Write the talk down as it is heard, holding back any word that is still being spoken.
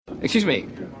Excuse me,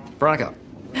 Veronica.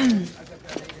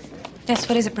 Yes,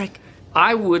 what is it, Brick?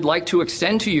 I would like to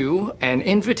extend to you an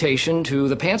invitation to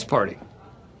the pants party.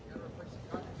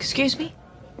 Excuse me?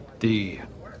 The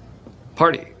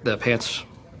party. The pants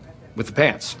with the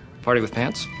pants. Party with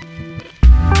pants.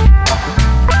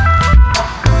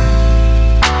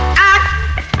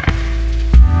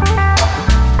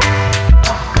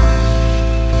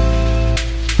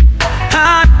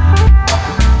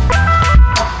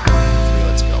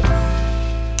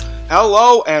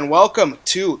 Hello and welcome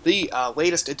to the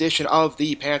latest edition of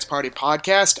the Pants Party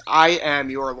Podcast. I am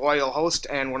your loyal host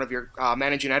and one of your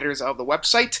managing editors of the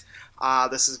website.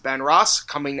 This is Ben Ross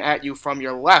coming at you from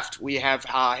your left. We have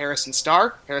Harrison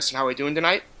Starr. Harrison, how are we doing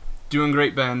tonight? Doing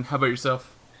great, Ben. How about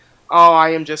yourself? Oh,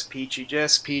 I am just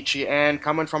peachy. And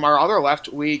coming from our other left,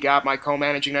 we got my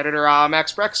co-managing editor,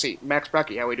 Max Brecky. Max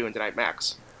Brecky, how are we doing tonight,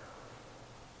 Max?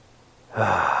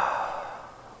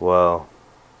 Well,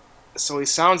 so he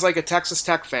sounds like a Texas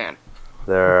Tech fan.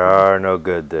 there are no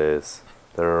good days.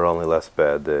 There are only less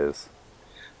bad days.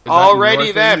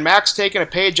 Alrighty then, Max taking a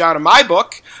page out of my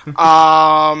book.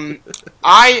 I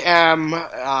am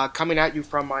coming at you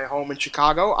from my home in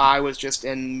Chicago. I was just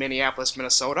in Minneapolis,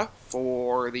 Minnesota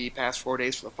for the past 4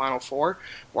 days for the Final Four,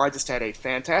 where I just had a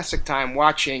fantastic time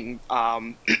watching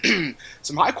some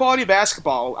high-quality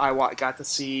basketball. I got to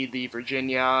see the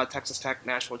Virginia-Texas Tech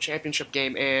National Championship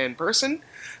game in person.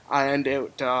 And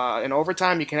in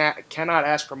overtime, you cannot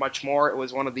ask for much more. It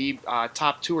was one of the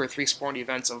top 2 or 3 sporting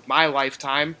events of my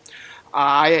lifetime.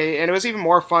 And it was even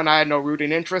more fun. I had no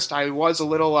rooting interest. I was a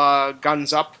little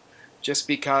guns up just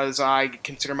because I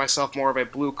consider myself more of a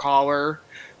blue-collar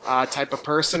type of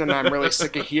person, and I'm really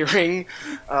sick of hearing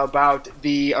about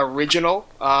the original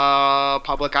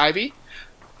Public Ivy.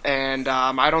 And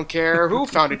I don't care who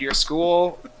founded your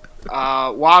school.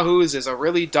 Wahoos is a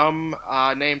really dumb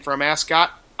name for a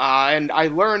mascot. And I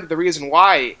learned the reason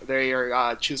why they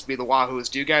choose to be the Wahoos.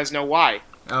 Do you guys know why?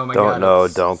 Oh my Don't god. know,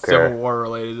 It's don't care. Civil War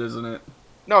related, isn't it?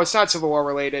 No, it's not Civil War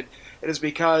related. It is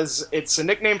because it's a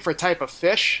nickname for a type of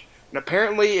fish, and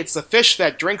apparently it's the fish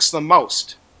that drinks the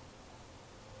most.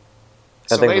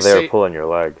 I think they were pulling your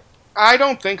leg. I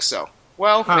don't think so.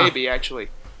 Well, maybe, actually.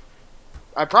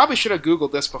 I probably should have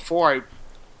Googled this before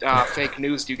I fake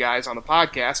newsed you guys on the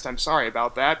podcast. I'm sorry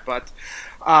about that, but,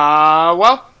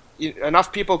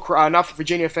 enough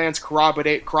Virginia fans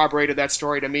corroborated that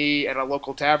story to me at a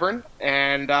local tavern,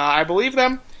 and I believe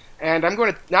them. And I'm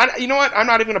going to you know what? I'm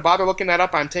not even going to bother looking that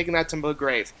up. I'm taking that to the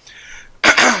grave.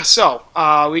 So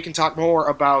we can talk more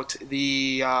about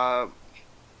the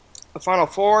Final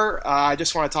Four. I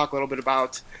just want to talk a little bit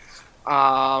about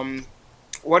how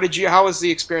was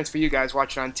the experience for you guys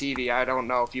watching on TV? I don't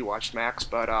know if you watched, Max,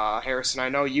 but Harrison, I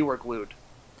know you were glued.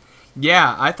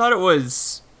 Yeah, I thought it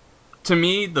was. To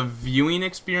me, the viewing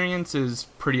experience is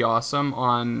pretty awesome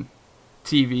on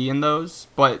TV in those,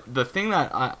 but the thing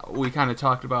that we kind of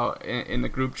talked about in the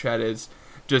group chat is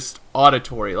just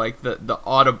auditory. Like the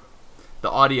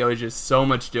audio is just so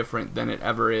much different than it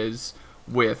ever is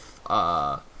with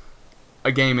a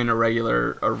game in a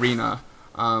regular arena.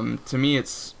 To me,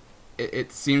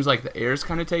 it seems like the air's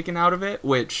kind of taken out of it,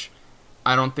 which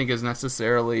I don't think is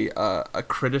necessarily a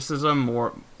criticism,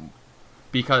 more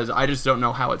because I just don't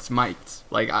know how it's mic'd.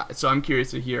 So I'm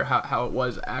curious to hear how it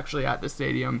was actually at the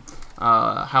stadium.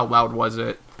 How loud was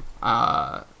it?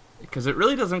 Because it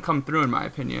really doesn't come through, in my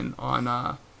opinion, on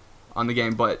the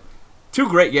game. But 3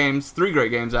 great games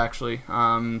actually.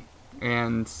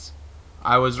 And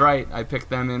I was right. I picked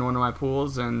them in one of my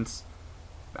pools, and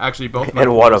actually both of my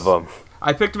pools. One of them.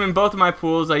 I picked them in both of my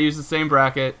pools. I used the same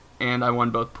bracket, and I won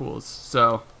both pools.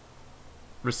 So,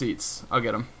 receipts. I'll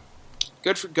get them.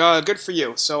 Good for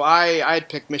you. So I had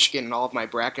picked Michigan in all of my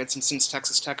brackets, and since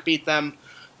Texas Tech beat them,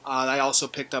 I also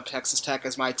picked up Texas Tech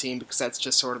as my team because that's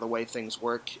just sort of the way things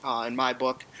work in my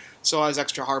book. So I was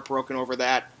extra heartbroken over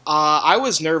that. I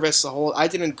was nervous I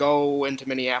didn't go into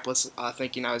Minneapolis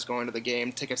thinking I was going to the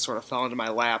game. Tickets sort of fell into my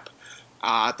lap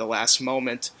at the last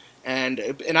moment. And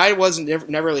I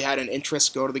never really had an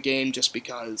interest to go to the game just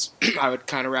because I would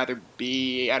kind of rather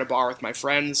be at a bar with my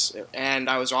friends, and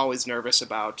I was always nervous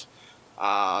about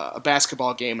a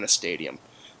basketball game in a stadium.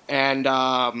 And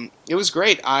it was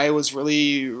great. I was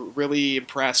really, really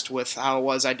impressed with how it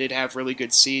was. I did have really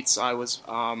good seats. I was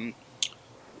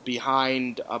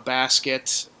behind a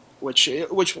basket, which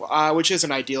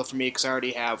isn't ideal for me because I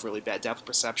already have really bad depth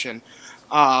perception.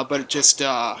 But it just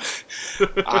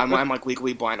I'm like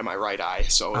legally blind in my right eye,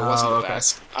 so it wasn't the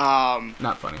best.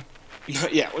 Not funny.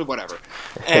 Yeah, whatever.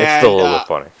 It's still a little bit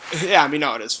funny. Yeah, I mean,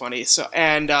 no, it is funny. So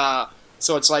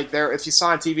So it's like if you saw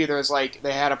on TV, there was like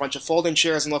they had a bunch of folding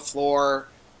chairs on the floor,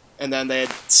 and then they had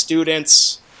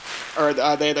students, or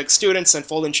they had like students and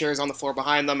folding chairs on the floor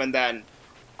behind them, and then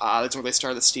that's where they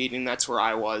started the seating. That's where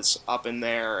I was, up in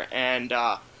there, and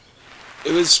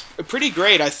it was pretty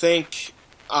great. I think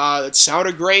it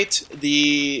sounded great.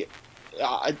 It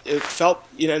felt,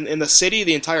 in the city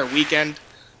the entire weekend,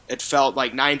 it felt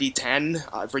like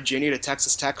 90-10 Virginia to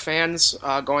Texas Tech fans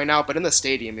going out, but in the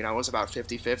stadium, it was about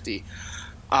 50-50.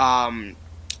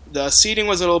 The seating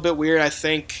was a little bit weird. I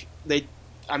think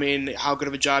how good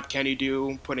of a job can you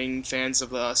do putting fans of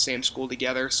the same school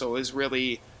together? So it was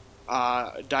really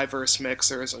a diverse mix.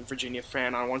 There was a Virginia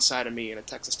fan on one side of me and a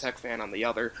Texas Tech fan on the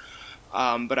other,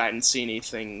 but I didn't see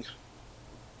anything,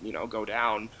 go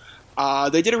down.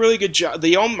 They did a really good job.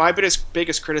 My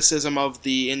biggest criticism of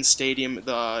the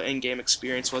in-game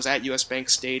experience was at US Bank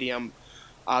Stadium.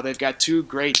 They've got two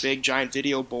great big giant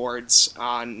video boards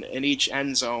in each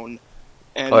end zone.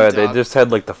 And, they just had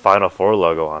like the Final Four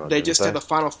logo on them. They just had the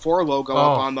Final Four logo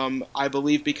up on them, I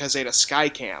believe, because they had a sky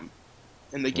cam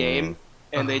in the game,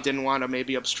 and they didn't want to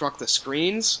maybe obstruct the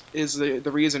screens, is the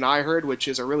reason I heard, which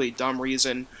is a really dumb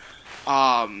reason.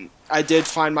 I did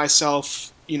find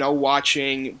myself,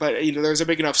 watching, but there's a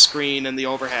big enough screen in the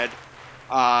overhead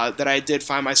that I did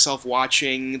find myself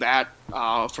watching that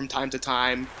from time to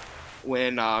time,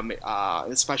 when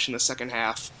especially in the second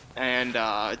half, and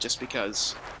just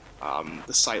because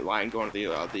the sight line going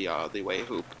to the away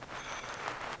hoop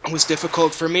was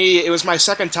difficult for me. It was my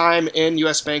second time in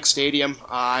US Bank Stadium.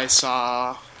 I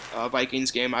saw a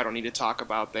Vikings game I don't need to talk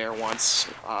about there once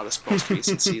this most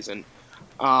recent season.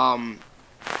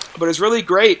 But it was really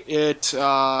great. It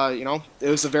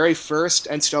was the very first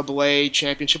NCAA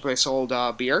championship where they sold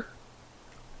beer,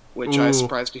 which I was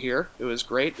surprised to hear. It was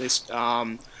great. What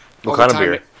kind of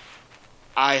beer?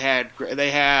 I had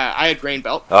Grain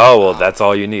Belt. Oh, well, that's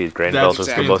all you need. Grain Belt is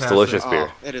the most delicious beer.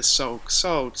 It is so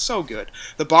good.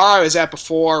 The bar I was at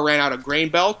before ran out of Grain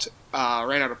Belt,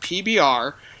 ran out of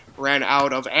PBR, ran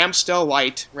out of Amstel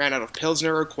Light, ran out of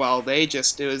Pilsner Urquell.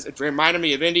 It reminded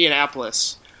me of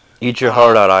Indianapolis. Eat your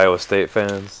heart out, Iowa State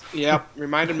fans. Yep,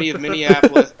 reminded me of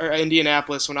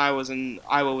Indianapolis when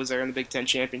Iowa was there in the Big Ten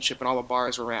Championship, and all the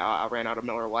bars ran out of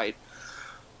Miller Lite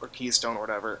or Keystone or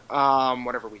whatever.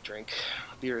 Whatever we drink,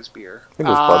 beer is beer. I think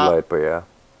it was Bud Light, but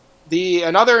yeah.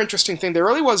 Another interesting thing, there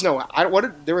really was no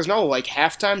like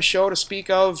halftime show to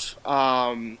speak of.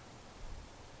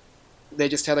 They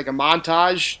just had like a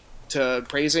montage to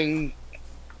praising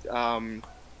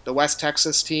the West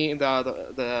Texas team,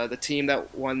 the team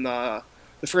that won the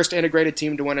first integrated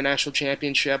team to win a national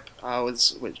championship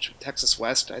was Texas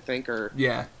West, I think, or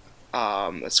yeah.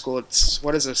 A school.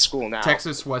 What is a school now?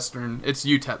 Texas Western. It's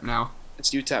UTEP now. It's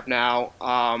UTEP now.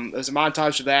 There's a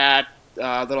montage of that.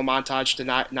 A little montage to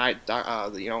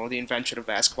the invention of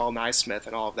basketball, Naismith,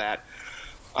 and all of that.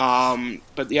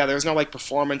 But yeah, there was no like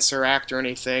performance or act or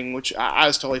anything, which I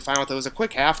was totally fine with. It was a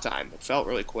quick halftime. It felt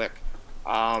really quick.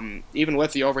 Even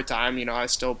with the overtime, I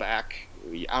was still back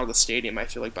out of the stadium. I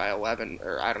feel like by 11,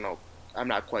 or I don't know. I'm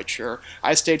not quite sure.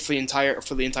 I stayed for the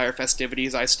entire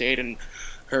festivities. I stayed and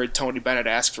heard Tony Bennett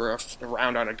ask for a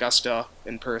round on Augusta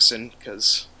in person,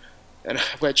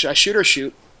 which I shoot or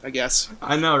shoot, I guess.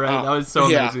 I know, right? That was so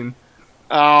amazing.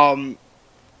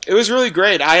 It was really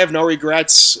great. I have no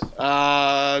regrets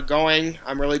going.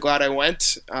 I'm really glad I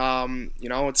went.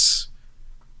 It's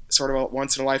sort of a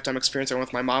once-in-a-lifetime experience. I went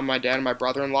with my mom, my dad, and my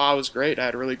brother-in-law. It was great. I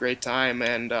had a really great time,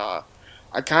 and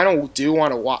I kind of do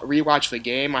want to rewatch the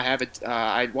game. I have it.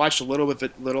 I watched a little of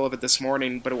it this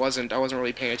morning, but I wasn't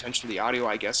really paying attention to the audio,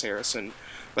 I guess, Harrison.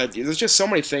 But there's just so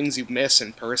many things you miss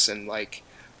in person. Like,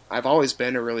 I've always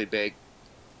been a really big,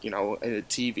 on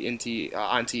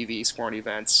TV sporting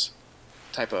events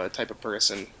type of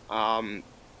person.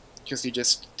 Because you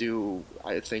just do,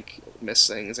 I think, miss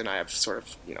things, and I have sort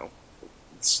of,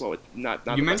 slow it. Not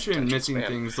you mentioned missing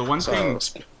things. The one thing.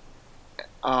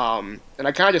 And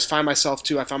I kind of just find myself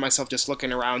just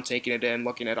looking around, taking it in,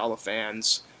 looking at all the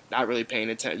fans, not really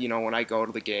paying attention. When I go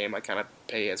to the game, I kind of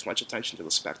pay as much attention to the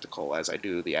spectacle as I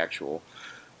do the actual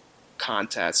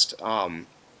contest. But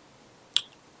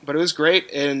it was great,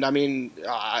 and I mean,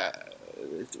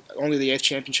 only the 8th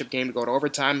championship game to go to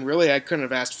overtime. Really, I couldn't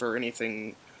have asked for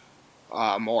anything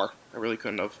more. I really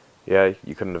couldn't have. Yeah,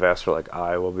 you couldn't have asked for like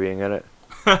Iowa being in it.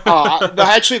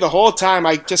 Actually, the whole time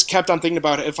I just kept on thinking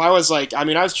about it. If I was I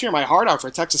was cheering my heart out for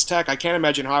Texas Tech. I can't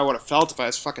imagine how I would have felt if I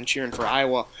was fucking cheering for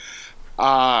Iowa.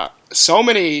 So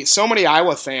many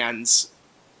Iowa fans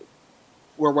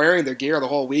were wearing their gear the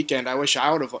whole weekend. I wish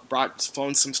I would have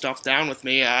flown some stuff down with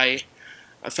me. I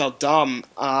felt dumb.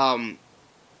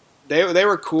 They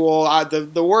were cool.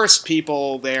 The worst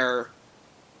people there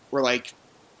were like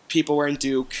people wearing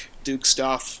Duke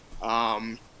stuff.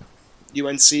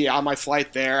 UNC, on my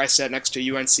flight there, I sat next to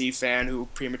a UNC fan who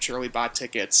prematurely bought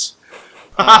tickets.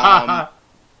 There are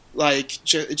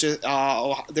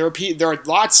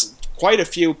quite a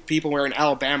few people wearing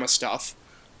Alabama stuff.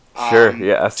 Sure,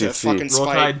 yeah, To SEC. fucking Roll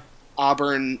spite Tide.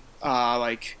 Auburn.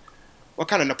 What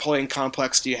kind of Napoleon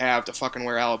complex do you have to fucking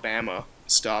wear Alabama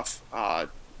stuff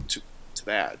to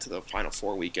the Final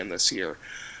Four weekend this year?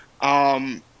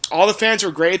 All the fans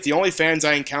were great. The only fans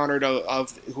I encountered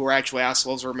of who were actually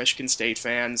assholes were Michigan State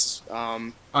fans.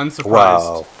 Unsurprised.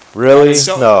 Wow. Really?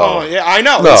 So, No. Oh, yeah, I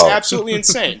know. No. It's absolutely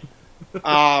insane.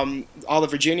 All the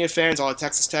Virginia fans, all the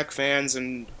Texas Tech fans,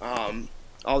 and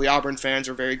all the Auburn fans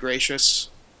were very gracious.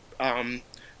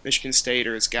 Michigan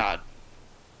Staters, God.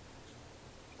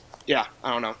 Yeah,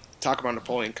 I don't know. Talk about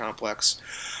Napoleon complex.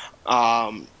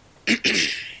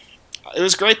 It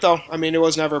was great, though. I mean, it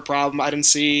was never a problem. I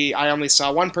only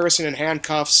saw one person in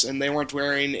handcuffs, and they weren't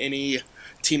wearing any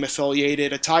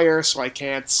team-affiliated attire, so I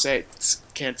can't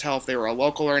tell if they were a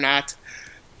local or not.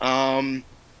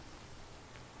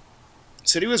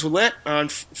 City was lit on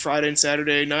Friday and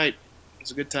Saturday night. It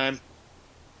was a good time.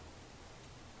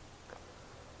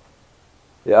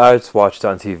 Yeah, I just watched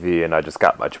on TV and I just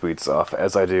got my tweets off,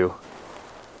 as I do.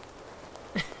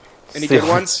 Any good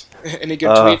ones? Any good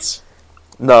tweets?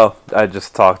 No, I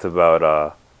just talked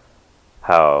about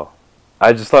how...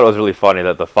 I just thought it was really funny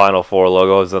that the Final Four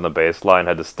logos on the baseline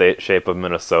had the shape of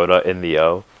Minnesota in the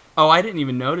O. Oh, I didn't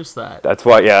even notice that. That's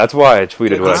why I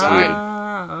tweeted what I tweeted.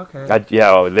 Ah, okay.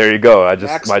 There you go.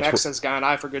 Max has got an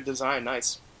eye for good design.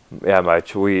 Nice. Yeah, my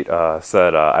tweet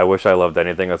said, "I wish I loved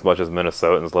anything as much as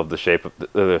Minnesotans love the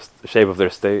shape of their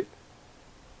state."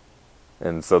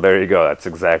 And so there you go. That's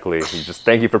exactly.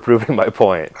 Thank you for proving my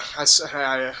point.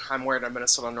 I'm wearing a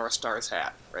Minnesota North Stars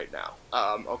hat right now.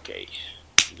 Okay.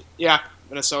 Yeah,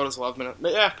 Minnesotans love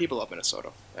Minnesota. Yeah, people love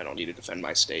Minnesota. I don't need to defend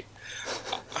my state.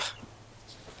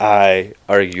 I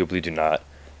arguably do not,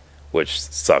 which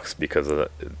sucks because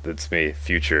it's me,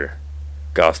 future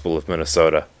Gospel of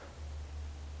Minnesota.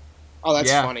 Oh,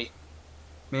 that's Yeah. funny.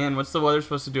 Man, what's the weather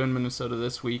supposed to do in Minnesota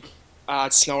this week?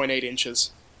 It's snowing 8 inches.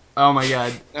 Oh my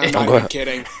god. I'm not even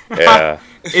kidding. Yeah.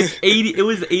 It's 80. It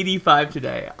was 85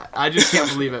 today. I just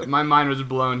can't believe it. My mind was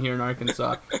blown here in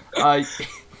Arkansas.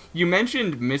 You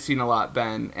mentioned missing a lot,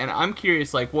 Ben, and I'm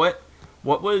curious, like, what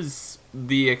was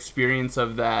the experience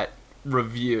of that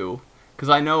review? Because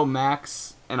I know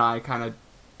Max and I kind of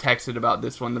texted about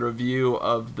this one, the review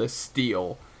of the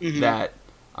steal that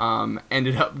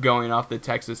ended up going off the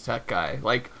Texas Tech guy.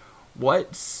 Like,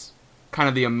 what's kind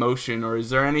of the emotion, or is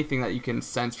there anything that you can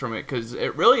sense from it? Because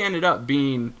it really ended up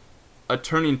being a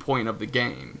turning point of the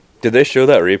game. Did they show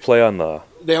that replay on the...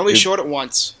 They only showed it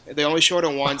once.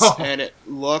 And it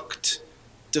looked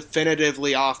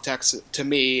definitively off Texas, to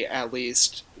me at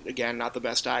least. Again, not the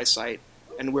best eyesight.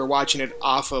 And we're watching it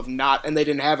off of and they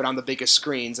didn't have it on the biggest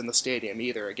screens in the stadium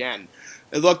either, again.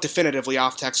 It looked definitively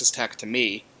off Texas Tech to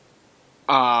me.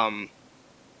 I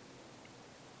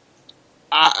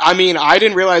mean, I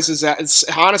didn't realize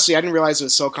honestly, I didn't realize it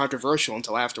was so controversial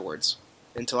until afterwards.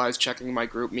 Until I was checking my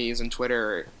group me's and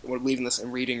Twitter, leaving this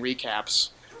and reading recaps,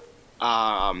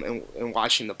 and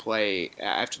watching the play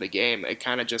after the game. It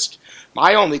kind of just,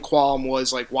 my only qualm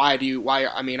was like, I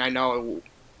mean, I know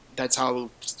that's how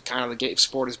kind of the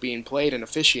sport is being played and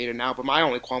officiated now, but my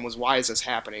only qualm was, why is this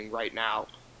happening right now?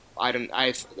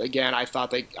 I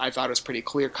thought it was pretty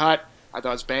clear cut. I thought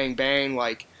it was bang bang.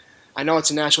 Like, I know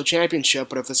it's a national championship,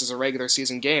 but if this is a regular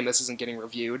season game, this isn't getting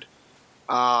reviewed.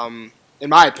 In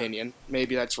my opinion,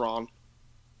 maybe that's wrong.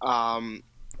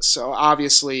 So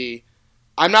obviously,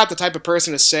 I'm not the type of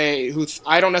person to say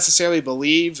I don't necessarily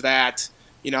believe that,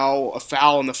 a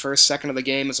foul in the first second of the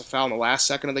game is a foul in the last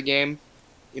second of the game.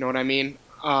 You know what I mean?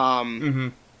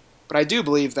 But I do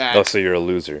believe that. Oh, so you're a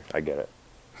loser. I get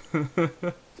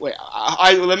it. Wait,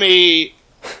 I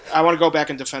want to go back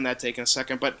and defend that take in a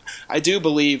second, but I do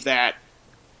believe that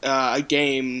a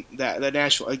game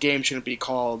shouldn't be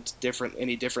called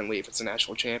any differently if it's a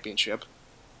national championship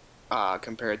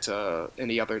compared to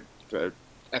any other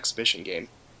exhibition game.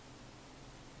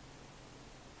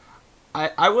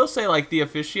 I will say, like, the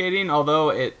officiating, although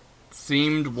it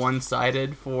seemed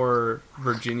one-sided for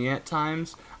Virginia at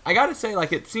times, I gotta say,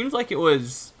 like, it seems like it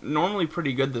was normally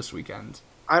pretty good this weekend.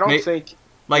 I don't think...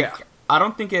 I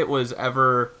don't think it was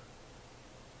ever...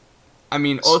 I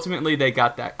mean, ultimately, they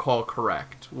got that call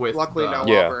correct. Luckily,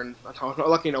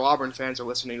 no Auburn fans are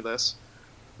listening to this.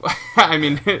 I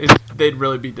mean, they'd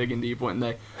really be digging deep, wouldn't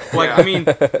they? Like, I mean,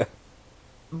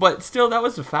 but still, that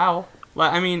was a foul.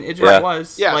 Like, I mean, it just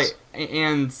was. Yes. Like,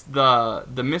 and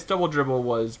the missed double dribble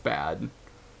was bad,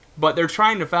 but they're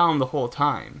trying to foul him the whole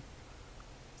time.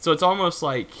 So it's almost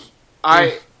like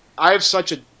I have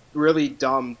such a really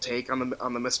dumb take on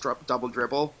the missed double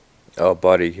dribble. Oh,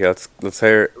 buddy, yeah, let's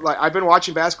hear it. Like, I've been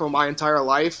watching basketball my entire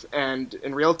life, and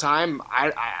in real time,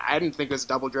 I didn't think it was a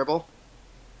double dribble.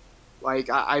 Like,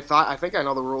 I think I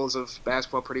know the rules of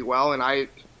basketball pretty well, and I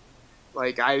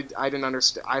didn't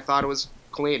understand. I thought it was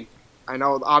clean.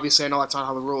 Obviously I know that's not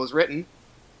how the rule is written,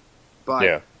 but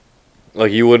Yeah.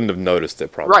 Like, you wouldn't have noticed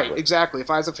it, probably. right, exactly. If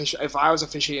I was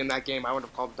officiating that game, I would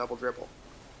have called it double dribble.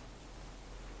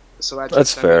 So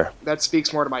That's fair. That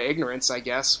speaks more to my ignorance, I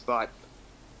guess, but.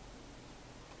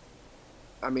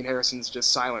 I mean, Harrison's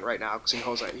just silent right now because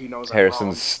he knows I'm Harrison's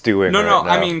wrong. stewing no. right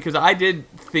now. I mean, because I did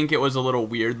think it was a little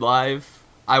weird live.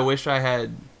 I wish I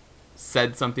had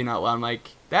said something out loud. I'm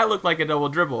like, that looked like a double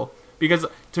dribble. Because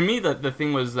to me, the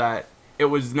thing was that it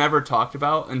was never talked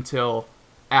about until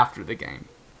after the game.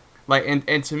 Like,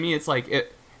 and to me, it's like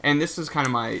it. And this is kind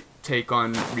of my take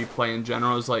on replay in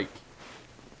general. Is like,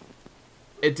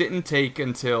 it didn't take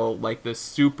until like the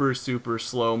super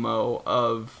slow-mo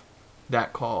of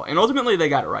that call, and ultimately they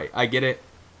got it right. I get it.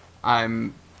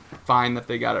 I'm fine that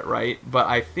they got it right, but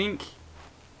I think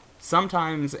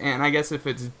sometimes, and I guess if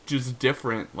it's just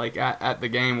different, like at the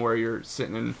game where you're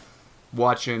sitting and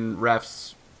watching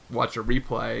refs watch a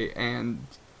replay, and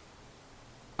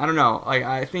I don't know, like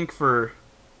I think for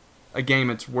a game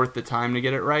it's worth the time to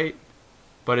get it right,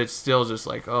 but it's still just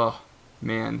like, oh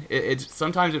man, it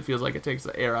sometimes it feels like it takes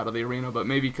the air out of the arena, but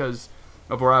maybe because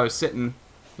of where I was sitting,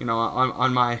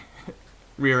 on my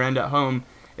rear end at home,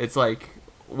 it's like,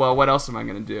 well, what else am I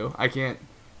going to do? I can't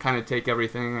kind of take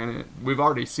everything, and we've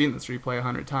already seen this replay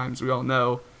 100 times. We all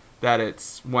know that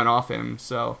it's went off him,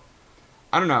 so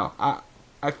I don't know.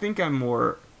 I think I'm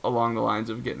more along the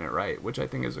lines of getting it right, which I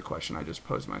think is a question I just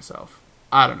posed myself.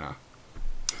 I don't know.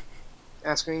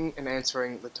 Asking and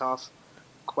answering the tough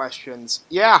questions.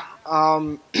 Yeah,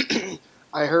 I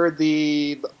heard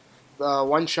the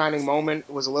one shining moment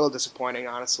was a little disappointing,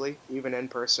 honestly, even in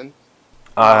person.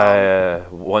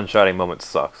 One shining moment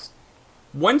sucks.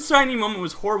 One shining moment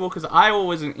was horrible because Iowa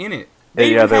wasn't in it.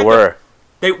 Yeah, they were.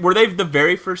 Were they the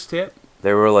very first tip?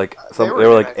 They were like they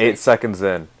were in, I 8 think. seconds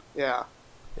in. Yeah.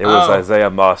 It was Oh. Isaiah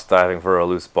Moss diving for a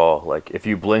loose ball. Like, if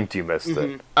you blinked, you missed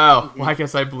it. Oh, well, I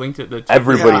guess I blinked at the tip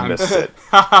Everybody time. missed it.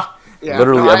 Yeah.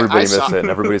 Literally no, everybody I missed saw it, and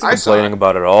everybody's I saw complaining it.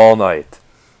 about it all night.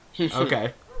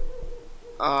 Okay.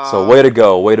 So way to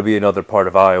go. Way to be another part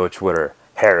of Iowa Twitter.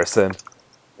 Harrison.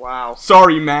 Wow.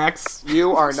 Sorry, Max.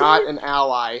 You are not an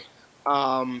ally.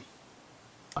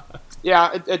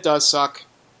 Yeah, it does suck.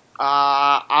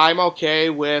 I'm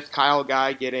okay with Kyle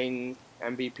Guy getting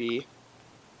MVP,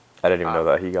 I didn't even know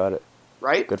that he got it.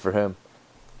 right? Good for him.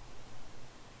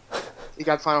 He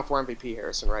got Final Four MVP,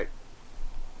 Harrison, right?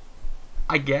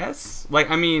 I guess. Like,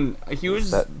 I mean, he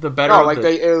was That- the better. No, of like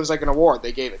the, it was like an award.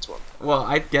 They gave it to him. Well,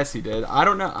 I guess he did. I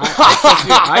don't know.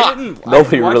 I didn't.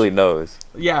 Nobody I watched- really knows.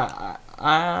 Yeah.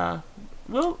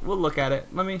 We'll look at it.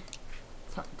 Let me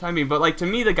time me. But like to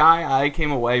me, the guy I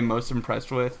came away most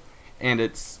impressed with, and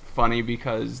it's funny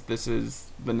because this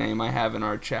is the name I have in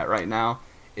our chat right now,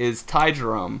 is Ty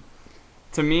Jerome.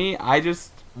 To me, I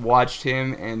just watched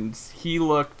him and he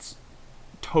looked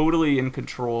totally in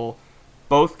control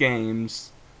both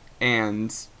games,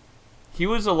 and he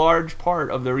was a large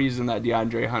part of the reason that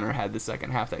DeAndre Hunter had the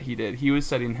second half that he did. He was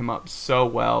setting him up so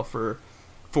well for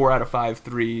 4 out of 5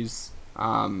 threes.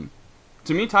 To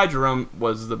me, Ty Jerome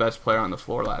was the best player on the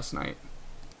floor last night.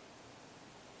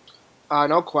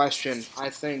 No question. I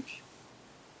think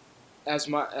as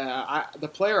the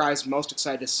player I was most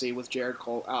excited to see with Jared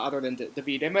Cole, other than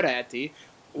David Emirati,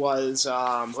 was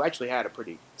who actually had a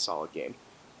pretty solid game.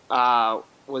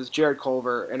 Was Jared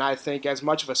Culver, and I think as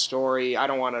much of a story, I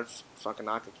don't want to fucking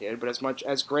knock the kid, but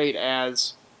as great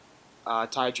as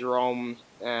Ty Jerome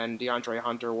and DeAndre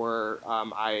Hunter were,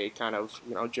 I kind of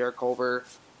Jared Culver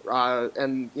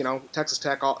and Texas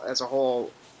Tech as a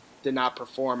whole did not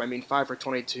perform. I mean, 5 for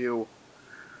 22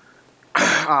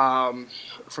 from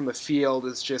the field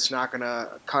is just not going to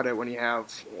cut it when you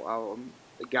have a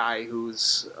guy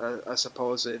who's a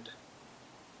supposed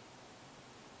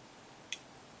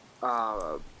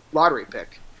lottery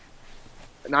pick.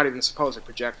 Not even supposed,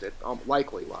 projected,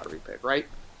 likely lottery pick, right?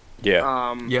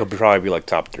 Yeah. Yeah. He'll probably be like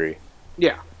top 3.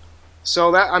 Yeah.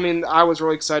 So I was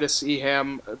really excited to see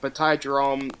him. But Ty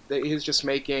Jerome, he's just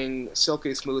making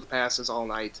silky smooth passes all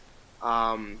night.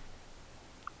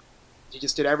 He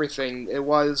just did everything.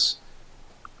 Another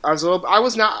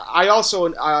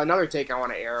take I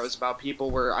want to air was about people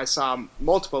where I saw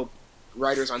multiple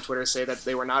writers on Twitter say that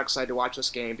they were not excited to watch this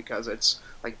game because it's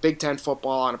like Big Ten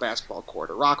football on a basketball court,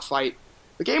 a rock fight.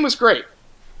 The game was great.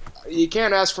 You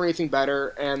can't ask for anything better,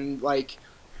 and like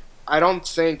I don't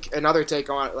think another take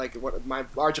on it, like what my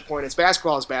larger point is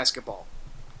basketball is basketball.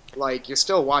 Like you're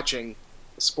still watching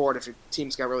the sport if your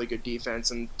team's got really good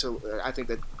defense, and I think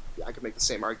that I could make the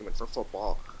same argument for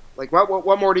football. Like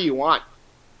what more do you want?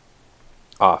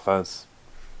 Offense.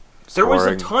 There was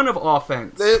a Scoring. ton of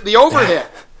offense. The overhit,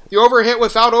 the overhit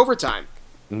without overtime.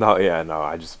 No,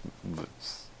 I just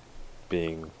was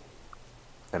being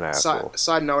an asshole.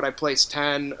 Side note: I placed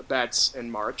 10 bets in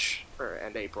March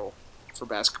and April for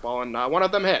basketball, and one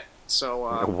of them hit.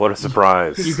 So What a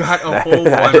surprise! You got a whole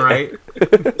one right.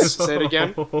 say it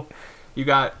again. You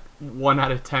got 1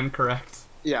 out of 10 correct.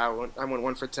 Yeah, I went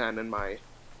 1 for 10 in my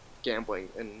gambling,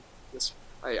 and this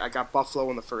I got Buffalo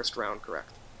in the first round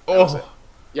correct. was it. Oh,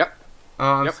 Yep.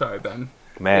 I'm Yep. sorry, Ben.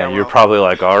 Man, Yeah, you're well- probably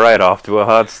like, all right, off to a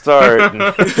hot start.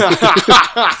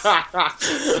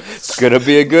 It's gonna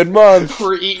be a good month.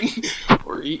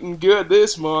 we're eating good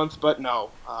this month, but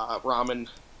no, ramen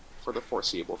for the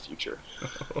foreseeable future.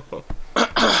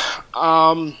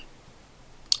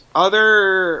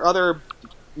 Other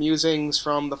musings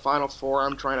from the Final Four.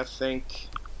 I'm trying to think.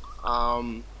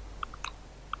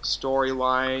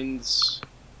 Storylines.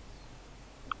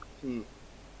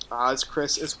 Is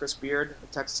Chris Beard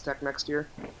at Texas Tech next year?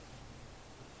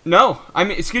 No, I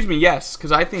mean, excuse me, yes,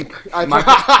 because I think no,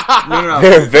 no,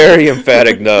 They're very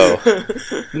emphatic no.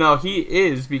 no, he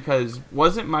is, because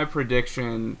wasn't my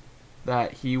prediction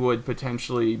that he would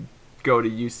potentially go to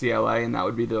UCLA and that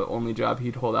would be the only job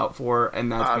he'd hold out for,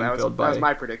 and that's been filled by. That was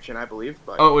my prediction, I believe.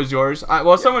 But Oh, it was yours.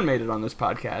 Someone made it on this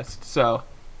podcast, so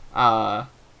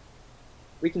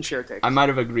we can share takes. I might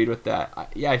have agreed with that.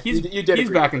 Yeah, he's You did he's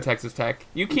agree back with in it. Texas Tech.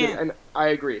 You You did, can't. and I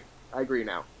agree. I agree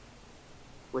now.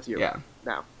 With you. Yeah.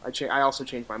 Now I also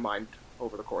changed my mind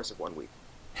over the course of 1 week.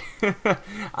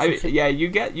 Yeah, you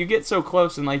get so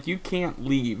close and like you can't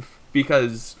leave,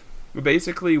 because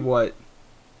basically what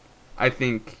I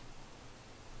think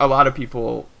a lot of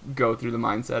people go through the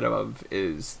mindset of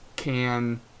is,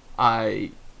 can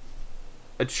I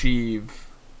achieve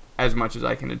as much as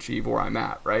I can achieve where I'm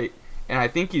at, right? And I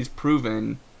think he's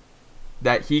proven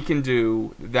that he can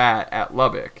do that at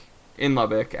in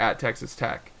Lubbock at Texas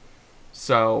Tech.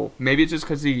 So maybe it's just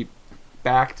because he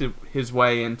backed his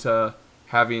way into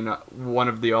having one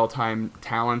of the all-time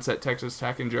talents at Texas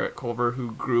Tech in Jarrett Culver,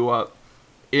 who grew up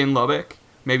in Lubbock.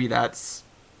 Maybe that's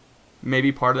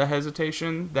part of the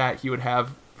hesitation that he would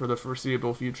have for the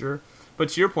foreseeable future. But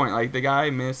to your point, like, the guy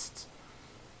missed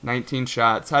 19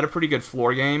 shots, had a pretty good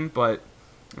floor game, but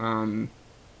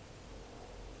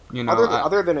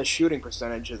Other than his shooting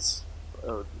percentage, his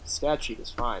stat sheet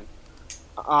is fine.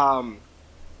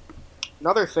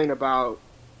 Another thing about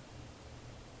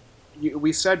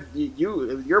we said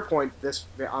your point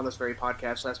on this very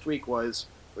podcast last week was,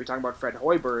 we were talking about Fred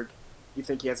Hoiberg. You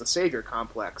think he has a savior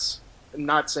complex. I'm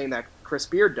not saying that Chris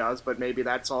Beard does, but maybe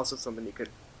that's also something you could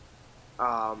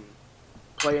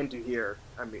play into here.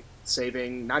 I mean,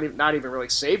 not even really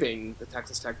saving the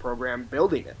Texas Tech program,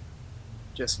 building it,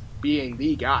 just being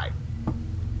the guy.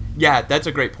 Yeah, that's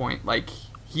a great point. Like,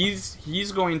 he's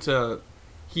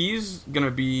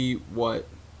gonna be what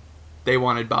they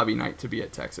wanted Bobby Knight to be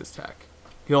at Texas Tech.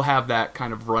 He'll have that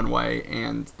kind of runway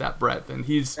and that breadth, and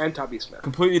he's And Tubby Smith.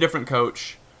 completely different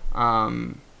coach.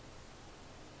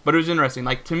 But it was interesting.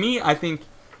 Like, to me, I think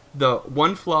the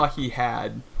one flaw he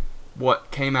had,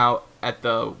 what came out at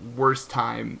the worst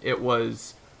time, it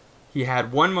was he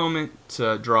had one moment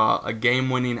to draw a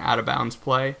game-winning out-of-bounds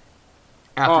play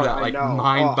after that, like,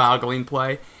 mind-boggling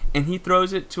play, and he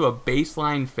throws it to a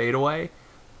baseline fadeaway.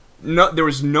 No, there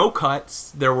was no cuts.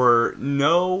 There were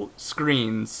no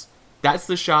screens. That's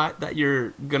the shot that you're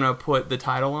gonna put the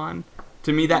title on.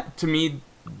 To me, that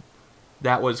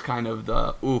was kind of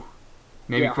the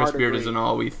maybe Yeah, Chris hard to Beard agree. isn't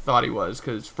all we thought he was,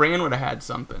 because Fran would have had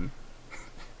something.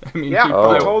 I mean, Yeah, he I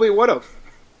probably- totally would have.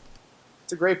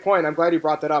 It's a great point. I'm glad you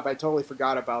brought that up. I totally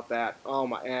forgot about that.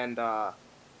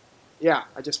 Yeah,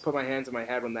 I just put my hands in my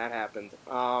head when that happened.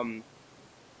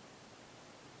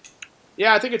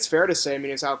 Yeah, I think it's fair to say, I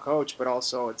mean, he's out-coached, but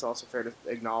also it's also fair to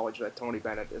acknowledge that Tony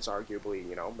Bennett is arguably,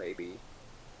 maybe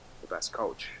the best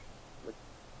coach.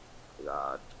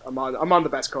 Among the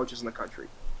best coaches in the country.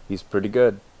 He's pretty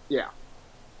good. Yeah.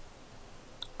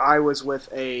 I was with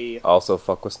Also,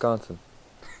 fuck Wisconsin.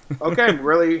 Okay, I'm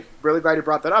really, really glad you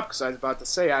brought that up, because I was about to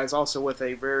say I was also with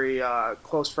a very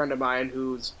close friend of mine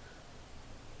who's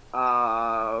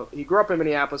he grew up in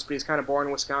Minneapolis, but he's kind of born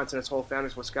in Wisconsin. His whole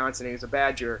family's Wisconsin, and he's a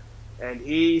Badger. And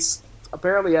he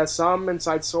apparently has some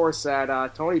inside source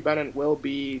that Tony Bennett will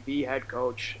be the head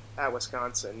coach at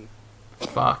Wisconsin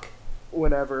fuck.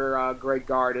 whenever Greg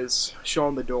Gard is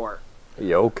shown the door.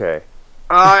 Yeah, okay.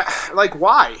 Like,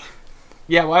 why?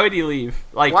 Yeah, why would he leave?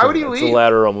 Like, Why would he It's leave? a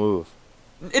lateral move.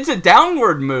 It's a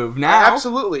downward move now.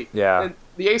 Absolutely. Yeah. And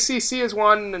the ACC has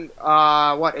won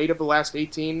 8 of the last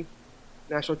 18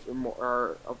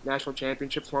 national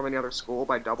championships more than any other school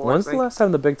by double. When's I the think. last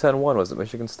time the Big Ten won? Was it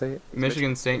Michigan State?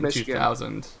 Michigan State in Michigan.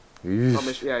 2000. Oh,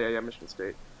 Eesh. yeah, Michigan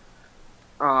State.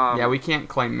 Yeah, we can't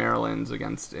claim Maryland's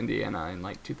against Indiana in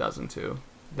like 2002.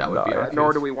 That would No, be our yeah.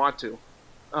 Nor case. do we want to.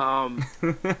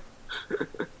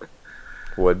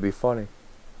 Would be funny.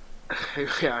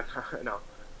 Yeah, no.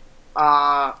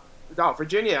 No,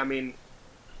 Virginia, I mean,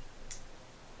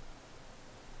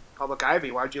 Public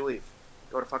Ivy, why'd you leave?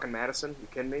 Go to fucking Madison? You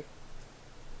kidding me?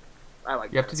 I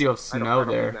like You have to Madison. deal with I don't- snow I don't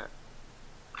mean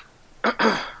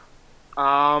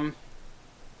there. that.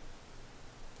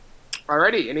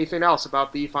 Alrighty, anything else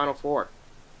about the Final Four?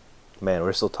 Man,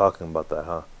 we're still talking about that,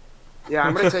 huh? Yeah,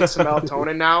 I'm gonna take some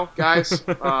melatonin now, guys.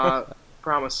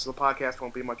 Promise the podcast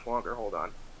won't be much longer. Hold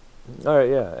on. All right,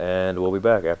 yeah, and we'll be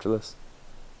back after this.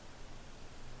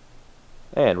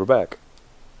 And we're back.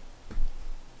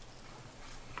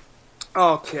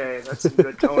 Okay, that's some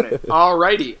good toning.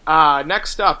 Alrighty,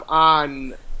 next up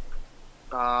on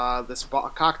this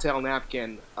cocktail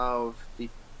napkin of the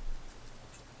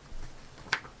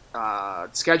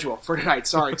schedule for tonight.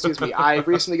 Sorry, excuse me. I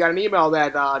recently got an email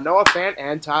that Noah Fant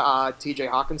and T.J.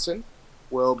 Hawkinson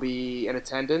will be in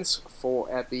attendance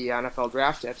at the NFL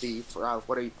draft at the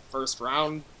first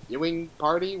round viewing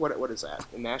party. What is that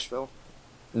in Nashville?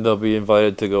 They'll be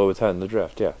invited to go attend the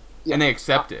draft, yeah. Yeah. And they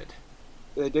accepted.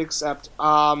 They did accept.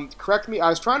 Correct me. I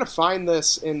was trying to find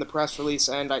this in the press release,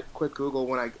 and I quit Google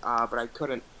but I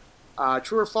couldn't.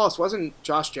 True or false? Wasn't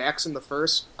Josh Jackson the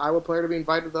first Iowa player to be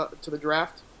invited to the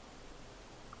draft?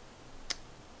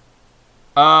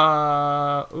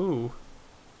 Ooh.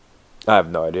 I have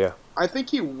no idea. I think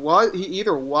he was. He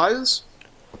either was.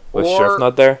 Was or, Sheriff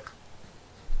not there?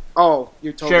 Oh,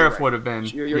 you're totally Sheriff right. would have been.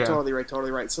 You're yeah. totally right.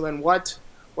 Totally right. So then what?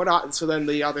 So then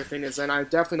the other thing is, then I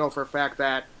definitely know for a fact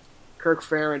that Kirk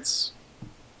Ferentz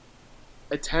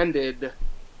attended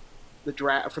the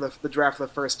draft for the draft for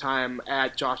the first time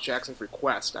at Josh Jackson's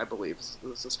request. I believe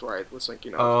was the story I was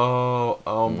thinking of.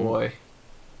 Oh boy.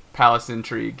 Palace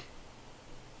intrigue.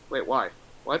 Wait, why?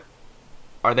 What?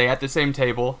 Are they at the same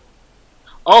table?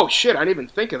 Oh shit! I didn't even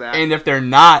think of that. And if they're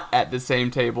not at the same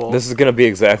table, This is going to be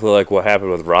exactly like what happened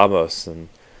with Ramos and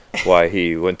why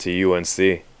he went to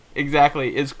UNC.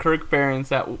 exactly, is Kirk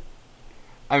Ferentz at?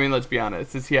 I mean, let's be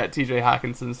honest. Is he at T.J.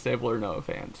 Hawkinson's table or no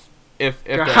fans? If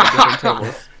they're at different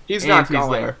tables, He's and not he's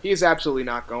going. there. He's absolutely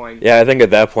not going. Yeah, I think at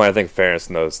that point, I think Ferentz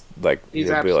knows, like, He's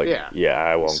he'll be like, yeah.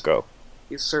 I won't go.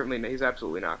 He's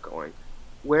absolutely not going.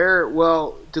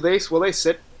 Will they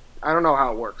sit? I don't know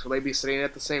how it works. Will they be sitting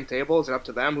at the same table? Is it up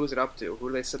to them? Who's it up to? Who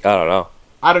do they sit? I don't know.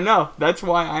 I don't know. That's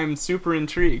why I'm super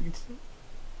intrigued.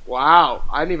 Wow,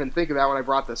 I didn't even think of that when I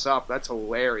brought this up. That's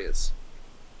hilarious.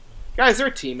 Guys, they're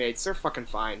teammates. They're fucking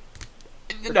fine.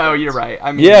 No, you're right.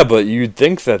 I mean, Yeah, but you'd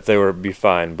think that they would be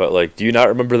fine. But, like, do you not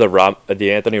remember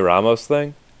the Anthony Ramos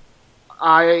thing?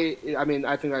 I mean,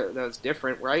 I think that was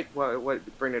different, right?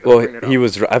 What bring it up? Well, bring it he up.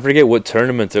 was. I forget what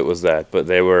tournament it was at, but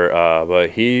they were.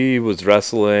 But he was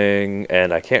wrestling,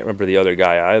 and I can't remember the other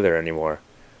guy either anymore.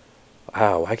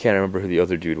 Wow, I can't remember who the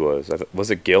other dude was. Was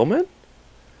it Gilman?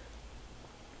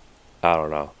 I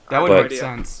don't know. that would But- make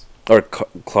sense. Or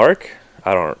Clark?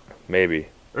 I don't. Maybe.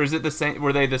 Or is it the same?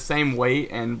 Were they the same weight?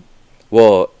 And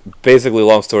Well, basically,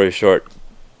 long story short,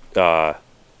 Tom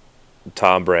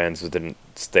Brands didn't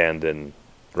stand in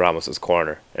Ramos's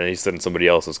corner, and he stood in somebody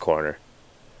else's corner,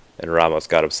 and Ramos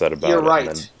got upset about You're it right.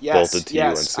 and then Yes, bolted to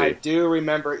yes, I UNC. do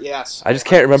remember. Yes, I just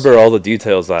can't remember all the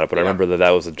details on it, but I Yeah. remember that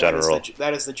was a That general.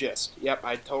 is the gist. Yep,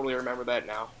 I totally remember that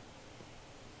now.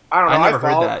 I don't know. I never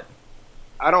heard followed- that.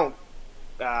 I don't.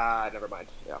 Never mind.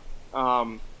 Yeah.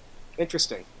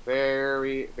 Interesting.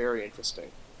 Very, very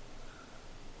interesting.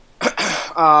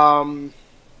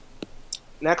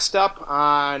 Next up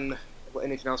on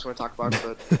anything else you want to talk about?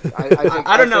 But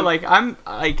I don't know. think-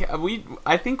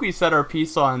 I think we set our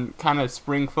piece on kind of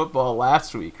spring football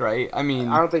last week, right? I mean,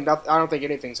 I don't think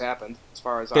anything's happened as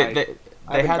far as they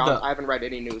I had haven't read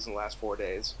any news in the last 4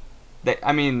 days. they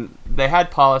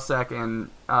had Polasek and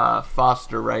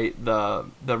Foster, right? The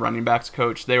running backs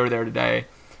coach. They were there today.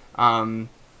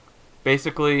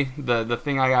 Basically, the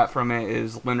thing I got from it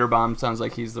is Linderbaum sounds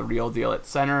like he's the real deal at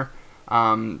center.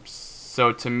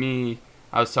 So to me,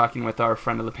 I was talking with our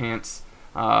friend of the pants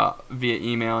via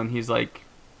email, and he's like,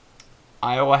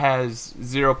 Iowa has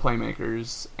 0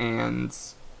 playmakers, and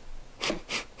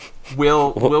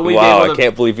will we Wow, be able I to...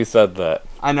 can't believe he said that.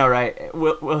 I know, right?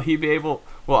 Will he be able...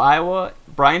 Will Iowa,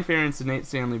 Brian Ferentz and Nate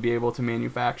Stanley be able to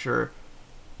manufacture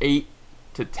 8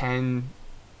 to 10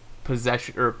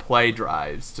 possession or play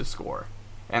drives to score,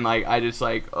 and like I just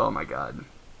like, oh my god,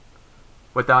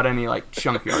 without any like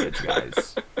chunk yardage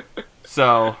guys.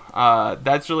 So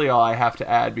that's really all I have to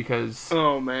add because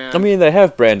Oh man. I mean, they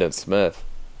have Brandon Smith.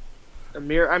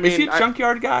 Amir. I mean, is he a chunk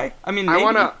yard guy? I mean, I maybe.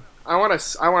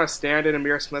 wanna stand in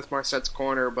Amir Smith-Marsette's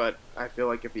corner, but I feel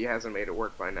like if he hasn't made it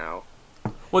work by now,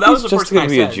 Well, that was He's the just first thing I going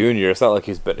to be a said. junior. It's not like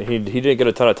he didn't get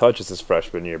a ton of touches his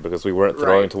freshman year because we weren't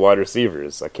throwing Right. to wide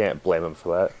receivers. I can't blame him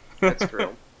for that. that's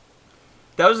true.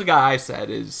 That was the guy I said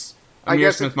is I Amir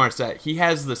guess Smith Marset. He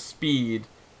has the speed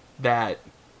that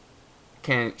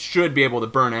should be able to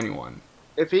burn anyone.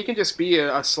 If he can just be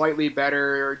a slightly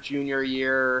better junior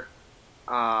year,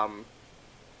 God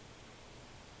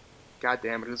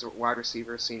damn it, is a wide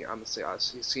receiver senior on the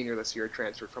he's senior this year,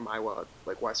 transferred from Iowa,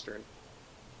 like Western.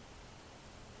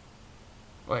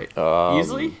 Wait,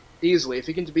 Easily? Easily, if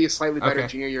he can be a slightly better Okay.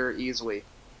 junior year, easily.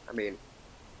 I mean,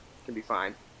 can be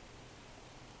fine.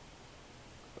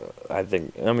 I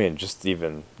mean,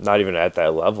 not even at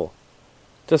that level.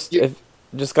 Yeah.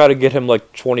 Just got to get him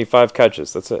like 25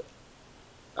 catches. That's it.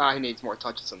 He needs more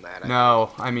touches than that.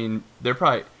 no, I mean they're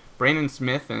probably Brandon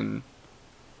Smith and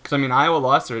because I mean Iowa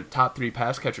lost their top 3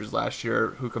 pass catchers last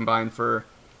year, who combined for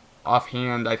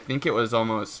offhand I think it was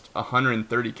almost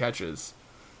 130 catches.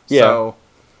 Yeah. So,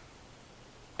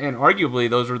 and arguably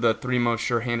those were the 3 most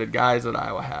sure-handed guys that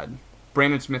Iowa had.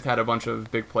 Brandon Smith had a bunch of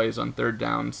big plays on third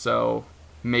down, so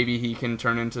maybe he can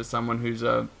turn into someone who's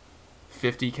a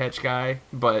 50-catch guy,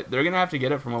 but they're going to have to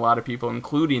get it from a lot of people,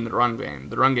 including the run game.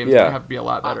 The run game's Yeah. going to have to be a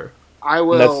lot better. I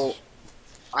will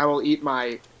eat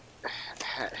my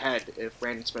head if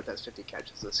Brandon Smith has 50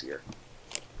 catches this year.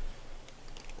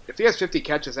 If he has 50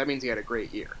 catches, that means he had a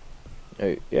great year.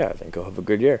 Yeah, I think he'll have a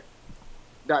good year.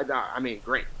 I mean,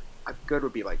 great. Good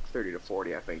would be like 30 to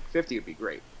 40, I think. 50 would be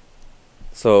great.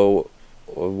 So,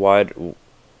 why?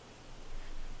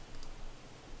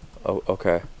 Oh,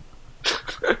 okay.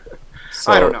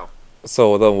 So, I don't know.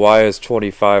 So then, why is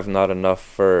 25 not enough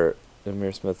for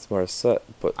Amir Smith-Marset,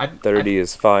 but I- 30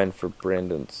 is fine for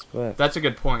Brandon Smith? That's a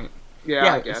good point.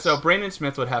 Yeah, I guess. So Brandon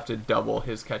Smith would have to double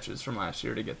his catches from last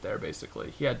year to get there,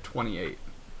 basically. He had 28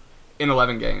 in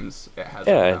 11 games. It has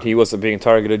Yeah, and he wasn't being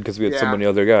targeted because we had so Yeah. many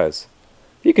other guys.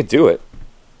 He could do it.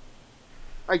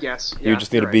 I guess. You Yeah,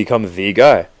 just need you're to right. become the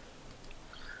guy.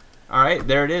 All right,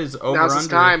 there it is. Over Now's his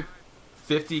under time.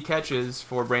 50 catches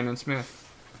for Brandon Smith.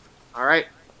 All right.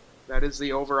 That is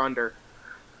the over-under.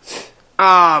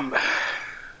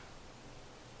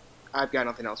 I've got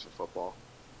nothing else for football.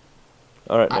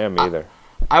 All right, yeah, me either.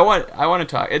 I want to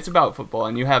talk. It's about football,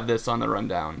 and you have this on the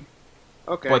rundown.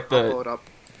 Okay, But I'll pull it up.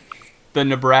 The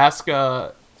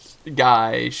Nebraska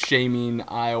guy shaming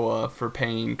Iowa for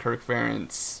paying Kirk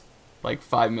Ferentz like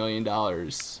 $5 million.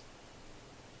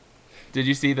 Did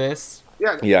you see this?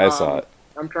 Yeah, I saw it.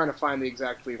 I'm trying to find the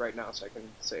exact tweet right now so I can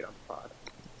say it on the pod.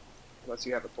 Unless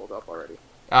you have it pulled up already.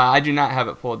 I do not have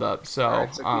it pulled up, so All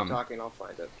right, so keep talking. I'll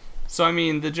find it. so I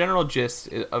mean the general gist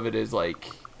of it is like,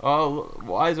 oh,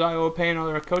 why is Iowa paying all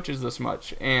their coaches this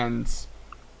much? And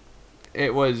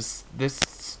it was this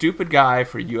stupid guy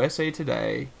for USA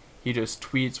Today. He just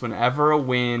tweets whenever a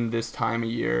win this time of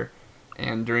year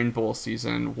and during bowl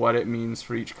season what it means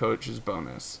for each coach's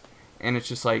bonus. And it's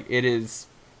just like, it is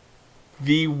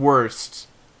the worst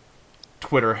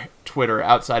Twitter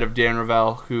outside of Dan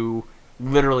Ravel, who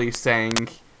literally sang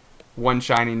One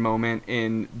Shining Moment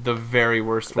in the very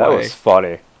worst That way. was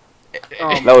funny.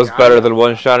 Oh That was my better God. than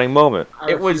One Shining Moment.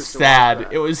 I It was refuse to watch sad.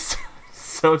 that. It was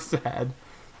so sad.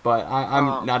 But I'm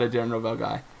Um, not a Dan Ravel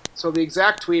guy. So the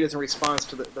exact tweet is in response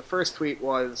to the first tweet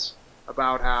was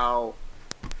about how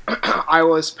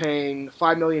Iowa's paying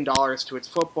 $5 million to its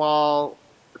football,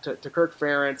 to Kirk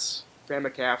Ferentz, Fran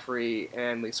McCaffrey,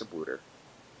 and Lisa Bluter.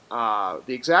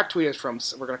 The exact tweet is from,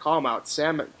 we're going to call him out,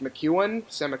 Sam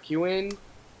McEwen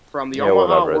from the Yeah,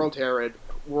 Omaha whatever.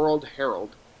 World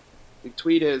Herald. The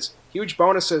tweet is, huge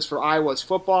bonuses for Iowa's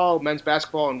football, men's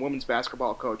basketball, and women's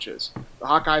basketball coaches. The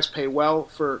Hawkeyes pay well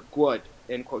for good,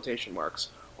 in quotation marks.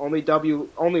 Only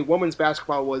women's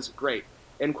basketball was great,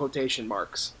 in quotation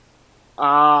marks.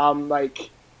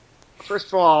 First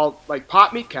of all,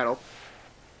 pot meet kettle,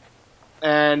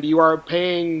 and you are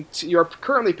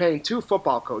currently paying 2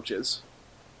 football coaches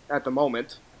at the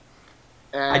moment.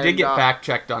 And, I did get fact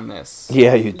checked on this.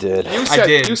 Yeah, you did.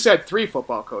 You said 3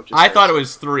 football coaches. I thought it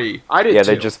was 3. I did Yeah,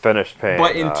 too. they just finished paying.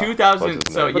 But in what's 2000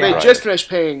 his so name? But yeah. they just finished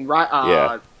paying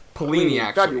Yeah. Pelini, in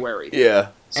actually. February. Yeah.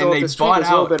 So And if they this tweet bought was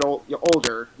a little out- bit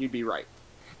older, you'd be right.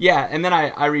 Yeah, and then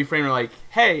I reframed it like,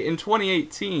 hey, in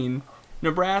 2018,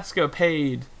 Nebraska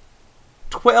paid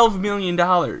 $12 million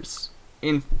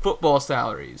in football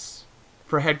salaries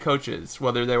for head coaches,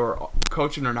 whether they were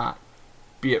coaching or not.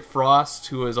 Be it Frost,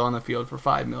 who was on the field for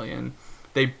 $5 million.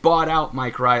 They bought out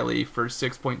Mike Riley for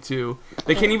 6.2.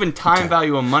 They can't even time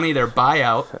value a money their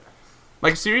buyout.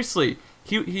 Like, seriously,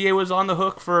 he was on the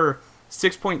hook for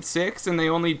 6.6, and they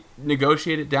only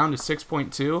negotiated down to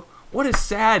 6.2. What is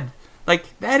sad?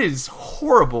 Like, that is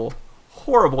horrible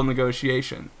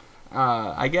negotiation.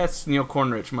 I guess Neil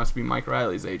Cornrich must be Mike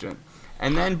Riley's agent.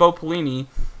 And then Bo Pelini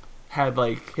had,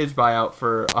 like, his buyout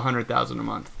for $100,000 a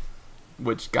month,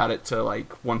 which got it to, like,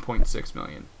 $1.6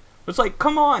 million. It's like,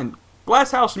 come on,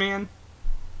 Glass House, man.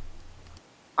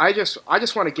 I just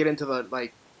want to get into the,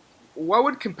 like, what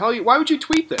would compel you? Why would you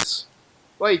tweet this?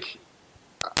 Like,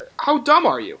 how dumb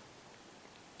are you?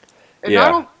 And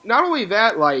Yeah. not only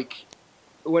that, like,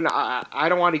 when I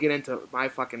don't want to get into my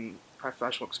fucking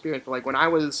professional experience, but like when I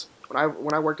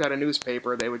worked at a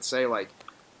newspaper, they would say like,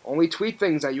 only tweet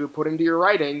things that you would put into your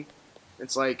writing.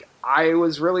 It's like I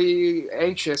was really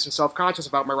anxious and self-conscious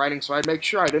about my writing, so I'd make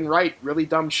sure I didn't write really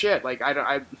dumb shit. Like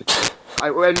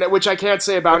which I can't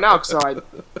say about now because I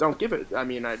don't give it. I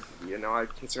mean, I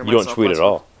consider You myself don't tweet less at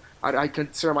all. I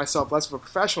consider myself less of a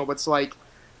professional, but it's like,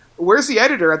 where's the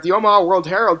editor at the Omaha World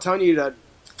Herald telling you to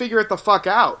figure it the fuck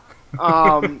out?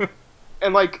 And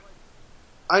like,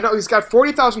 I know he's got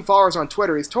 40,000 followers on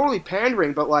Twitter. He's totally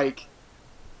pandering, but like,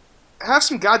 have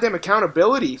some goddamn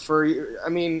accountability for. I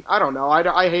mean, I don't know.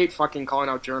 I hate fucking calling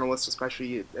out journalists,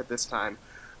 especially at this time.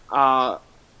 But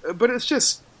it's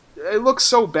just, it looks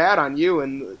so bad on you,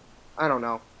 and I don't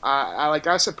know. I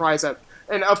was surprised that.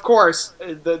 And of course,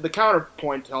 the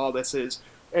counterpoint to all this is,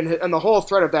 and the whole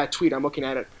thread of that tweet, I'm looking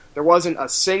at it, there wasn't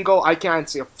I can't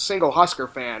see a single Husker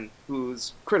fan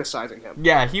who's criticizing him.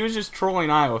 Yeah, he was just trolling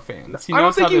Iowa fans. He I don't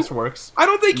knows how think this works. I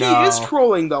don't think No. he is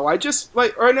trolling, though. I just,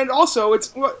 like, and then also,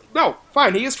 no,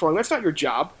 fine, he is trolling. That's not your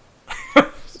job.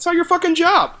 It's not your fucking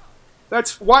job.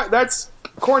 That's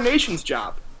Corn Nation's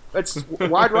job. That's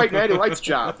Wide Right Natty Light's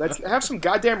job. Have some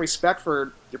goddamn respect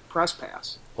for your press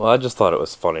pass. Well, I just thought it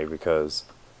was funny because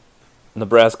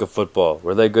Nebraska football,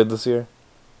 were they good this year?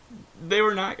 They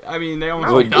were not. I mean, they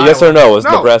almost. Well, beat yes Iowa. or no? Was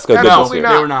No, Nebraska good this absolutely year?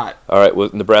 not. They were not. All right,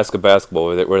 was Nebraska basketball,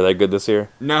 were they good this year?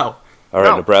 No. All right,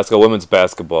 No. Nebraska women's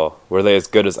basketball, were they as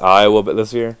good as Iowa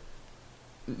this year?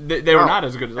 They were No, not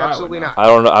as good as absolutely Iowa. not. I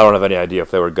don't know. I don't have any idea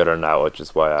if they were good or not, which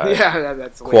is why I Yeah,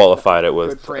 that's the way- qualified it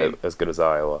was Good frame. as good as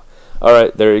Iowa. All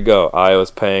right, there you go.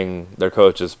 Iowa's paying their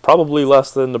coaches probably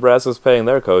less than Nebraska's paying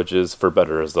their coaches for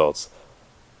better results.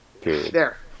 Period.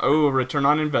 There. Oh, return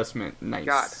on investment. Nice.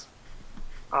 God.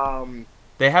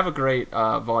 They have a great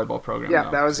volleyball program. Yeah,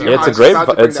 though. that was- So- Yeah, I it's a was great. about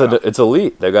to bring It's that up. it's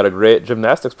elite. They got a great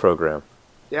gymnastics program.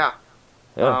 Yeah.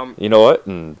 Yeah. You know what?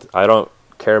 And I don't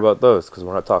care about those because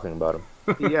we're not talking about them.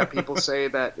 Yeah, people say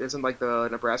that isn't like the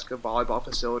Nebraska volleyball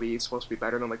facility supposed to be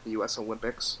better than like the U.S.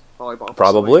 Olympics volleyball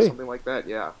Probably. facility, something like that.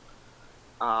 Yeah,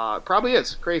 probably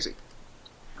is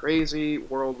crazy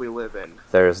world we live in.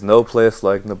 There's no place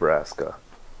like Nebraska.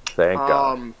 Thank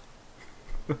God.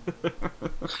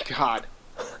 God,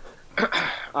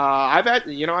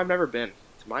 I've never been,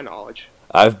 to my knowledge.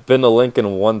 I've been to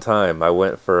Lincoln one time. I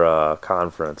went for a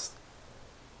conference.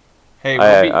 Hey,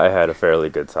 we'll be- I had a fairly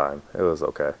good time. It was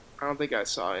okay. I don't think I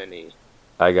saw any.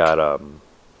 I got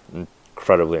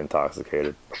incredibly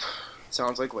intoxicated.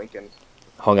 Sounds like Lincoln.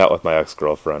 Hung out with my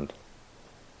ex-girlfriend.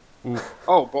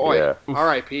 Oh boy, Yeah.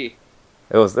 R.I.P.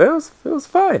 It was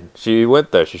fine. She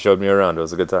went there. She showed me around. It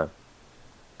was a good time.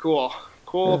 Cool.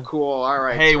 All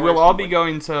right. hey, Stories we'll all from be Lincoln.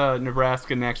 going to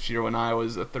Nebraska next year when I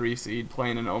was a 3 seed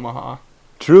playing in Omaha.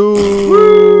 True.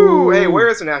 Ooh, hey, where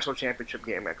is the national championship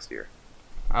game next year?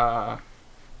 You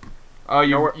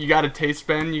got a taste,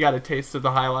 Ben. You got a taste of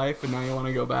the high life, and now you want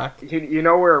to go back. You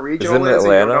know where a regional Isn't it is?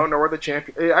 And Atlanta? you don't know where the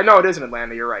champion. I know it is in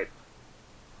Atlanta. You're right.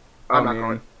 I'm I not mean-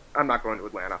 going. I'm not going to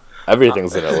Atlanta.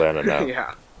 Everything's in Atlanta now.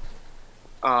 Yeah.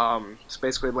 It's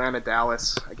basically Atlanta,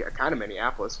 Dallas, kind of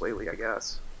Minneapolis lately, I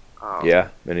guess. Yeah,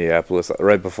 Minneapolis.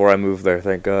 Right before I moved there,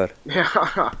 thank God.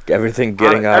 Yeah. Everything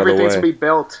getting out of the Everything's way. gonna be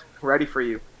built, ready for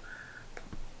you.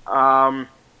 All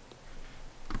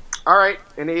right.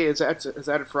 Is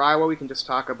that it for Iowa? We can just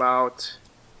talk about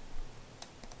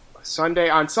Sunday.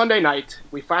 On Sunday night,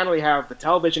 we finally have the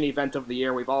television event of the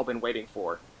year we've all been waiting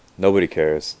for. Nobody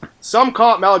cares. Some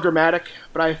call it melodramatic,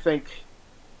 but I think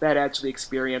that adds to the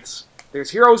experience.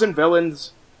 There's heroes and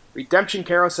villains, redemption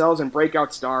carousels and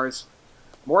breakout stars.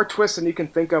 More twists than you can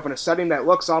think of in a setting that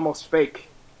looks almost fake.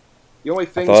 The only I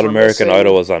things thought we're American missing-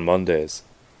 Idol was on Mondays.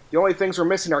 The only things we're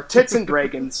missing are tits and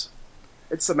dragons.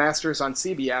 It's the Masters on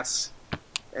CBS.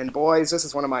 And boys, this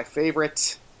is one of my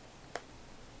favorite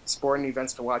sporting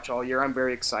events to watch all year. I'm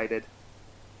very excited.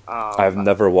 I've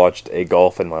never watched a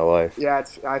golf in my life. Yeah,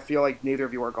 I feel like neither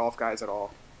of you are golf guys at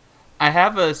all. I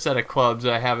have a set of clubs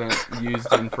I haven't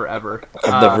used in forever.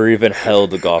 I've never even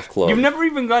held a golf club. You've never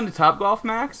even gone to Top Golf,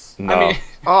 Max? No. I mean,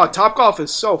 Oh, Top Golf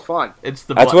is so fun. it's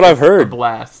the That's what I've it's the heard.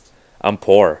 blast. I'm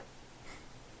poor.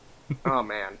 Oh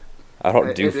man, I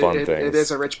don't do fun things. It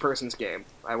is a rich person's game.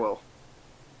 I will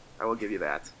give you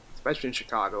that. Especially in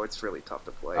Chicago, it's really tough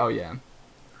to play. Oh yeah.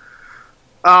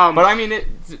 But But I mean,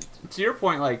 to your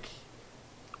point, like,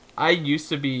 I used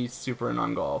to be super in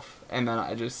on golf, and then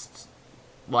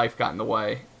life got in the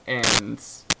way, and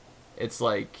it's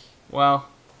like, well,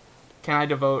 can I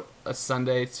devote a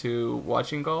Sunday to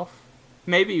watching golf?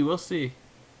 Maybe, we'll see.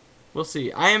 We'll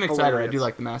see. I am excited. I do Hilarious.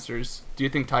 like the Masters. Do you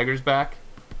think Tiger's back?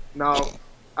 no,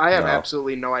 I have No.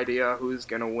 absolutely no idea who's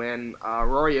gonna win.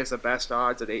 Rory has the best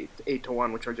odds at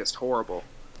 8-1, which are just horrible.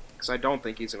 Because I don't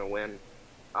think he's gonna win.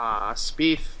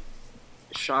 Spieth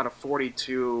shot a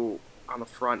 42 on the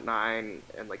front nine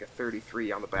and like a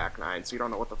 33 on the back nine. So you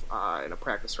don't know what the in a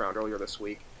practice round earlier this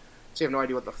week. So you have no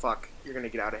idea what the fuck you're gonna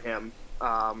get out of him.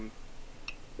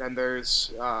 Then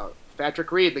there's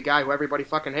Patrick Reed, the guy who everybody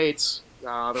fucking hates,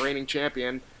 the reigning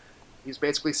champion. He's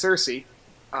basically Cersei.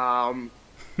 On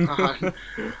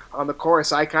the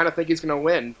course, I kind of think he's gonna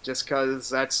win, just because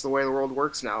that's the way the world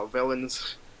works now.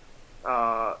 Villains,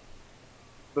 they're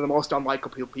the most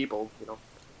unlikable people,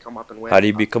 come up and win. How do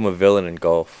you become a villain in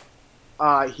golf?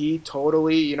 He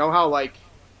totally, how like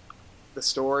the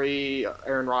story,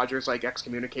 Aaron Rodgers like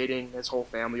excommunicating his whole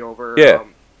family over. Yeah.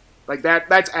 Like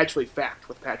that's actually fact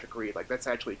with Patrick Reed. Like that's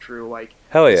actually true. Like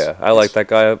Hell yeah, I like that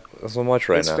guy so much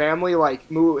right his now. family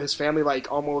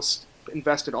almost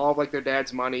invested all of like their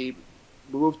dad's money,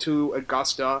 moved to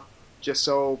Augusta just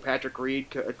so Patrick Reed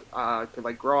could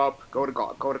like grow up, go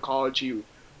to college. He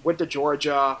went to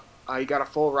Georgia. He got a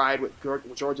full ride with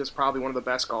Georgia's probably one of the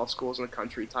best golf schools in the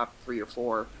country, top 3 or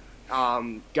 4. Got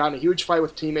in a huge fight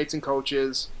with teammates and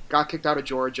coaches. Got kicked out of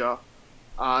Georgia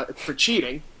for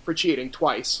cheating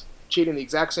twice. Cheating the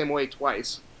exact same way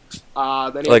twice.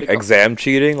 Then he Like had to go- exam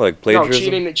cheating, like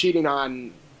plagiarism. No,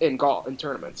 cheating in golf in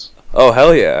tournaments. Oh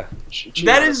hell yeah! Cheating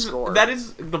That on the is score.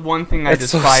 the one thing I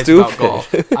That's so despise about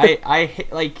stupid. golf. I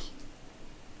hate,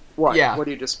 What? yeah. What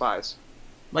do you despise?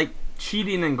 like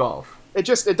cheating in golf. It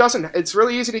doesn't. It's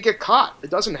really easy to get caught. It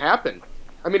doesn't happen.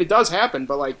 I mean, it does happen,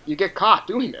 but like you get caught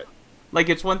doing it. Like,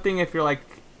 it's one thing if you're like,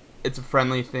 it's a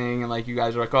friendly thing, and like you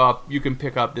guys are like, oh, you can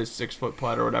pick up this 6-foot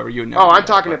putt or whatever. You know. Oh, I'm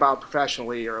talking about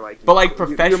professionally or like. But, like, you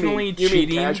professionally mean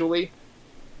cheating? casually.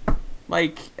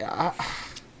 Like,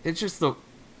 it's just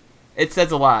it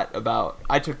says a lot about.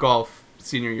 I took golf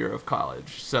senior year of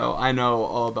college, so I know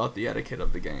all about the etiquette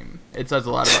of the game. It says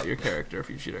a lot about your character if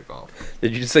you cheat at golf.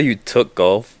 Did you say you took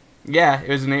golf? Yeah, it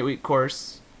was an 8-week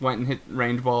course. Went and hit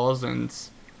range balls, and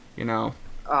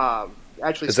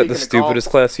Actually, Is that the speaking of stupidest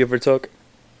golf, class you ever took?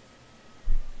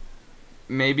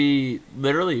 maybe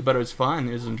literally, but it was fun.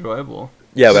 It was enjoyable.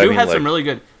 Yeah, but I Purdue mean, has like, some really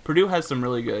good. Purdue has some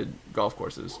really good golf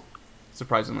courses,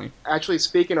 surprisingly. Actually,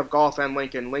 speaking of golf and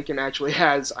Lincoln actually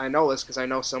has. I know this because I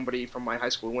know somebody from my high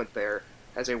school who went there.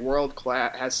 Has a world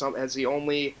class. Has the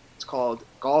only. It's called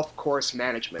golf course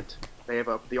management. They have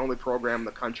the only program in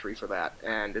the country for that,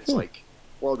 and it's like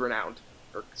world renowned,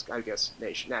 or I guess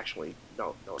nationally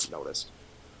noticed.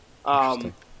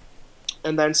 Interesting.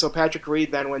 And then so Patrick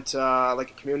Reed then went to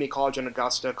like a community college in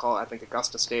Augusta, called I think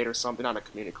Augusta State or something. Not a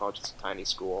community college, it's a tiny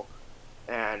school,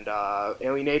 and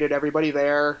alienated everybody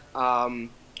there.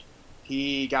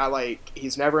 He got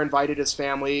he's never invited his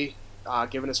family,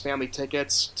 given his family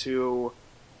tickets to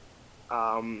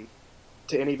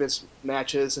any of his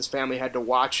matches. His family had to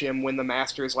watch him win the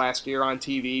Masters last year on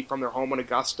TV from their home in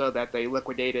Augusta that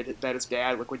his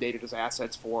dad liquidated his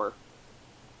assets for.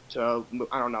 So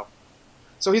I don't know.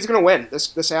 So he's gonna win.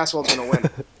 This asshole's gonna win.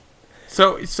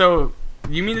 So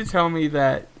you mean to tell me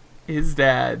that his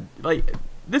dad, like,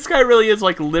 this guy really is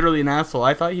like literally an asshole?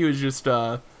 I thought he was just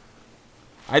thought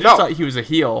he was a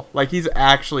heel. Like, he's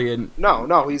actually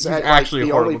No, he's actually the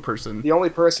a horrible only person. The only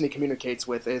person he communicates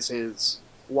with is his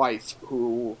wife,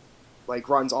 who like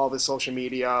runs all of his social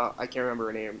media. I can't remember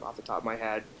her name off the top of my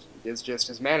head. Is just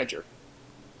his manager.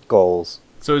 Goals.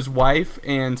 So his wife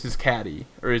and his caddy,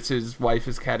 or is his wife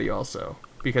his caddy also?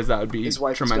 Because that would be His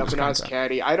wife is tremendous definitely not his content.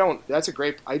 caddy.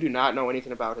 I do not know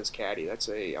anything about his caddy.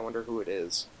 I wonder who it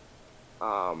is.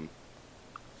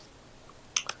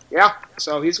 Yeah,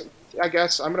 so I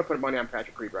guess I'm going to put money on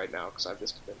Patrick Reed right now because I've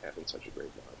just been having such a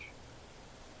great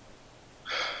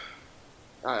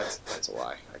match. That's a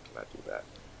lie. I cannot do that.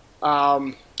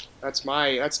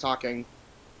 That's talking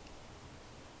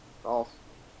golf,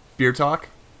 Beer talk?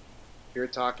 beer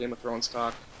talk, Game of Thrones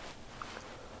talk.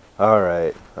 All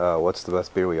right. What's the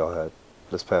best beer we all had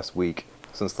this past week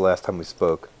since the last time we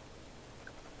spoke?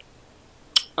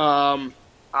 It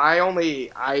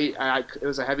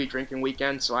was a heavy drinking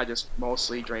weekend, so I just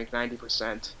mostly drank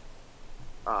 90%.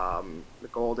 The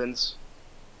Goldens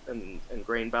and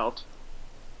Grain Belt.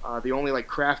 The only like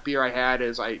craft beer I had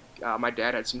is my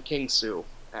dad had some King Sue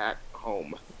at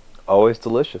home. Always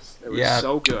delicious. It was Yeah.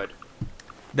 so good.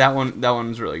 That one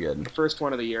was really good. First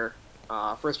one of the year.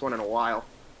 First one in a while.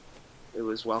 It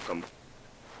was welcome.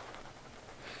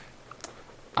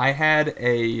 I had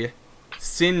a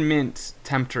Sin Mint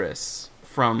Temptress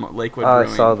from Lakewood I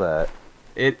Brewing. saw that.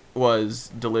 It was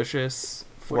delicious.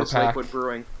 What is 4-pack. Lakewood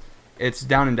Brewing? It's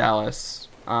down in Dallas.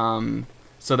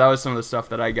 So that was some of the stuff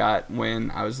that I got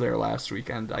when I was there last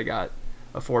weekend. I got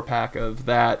a 4-pack of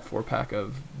that, 4-pack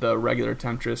of the regular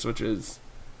Temptress, which is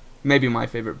maybe my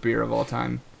favorite beer of all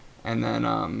time. And then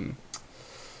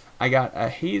I got a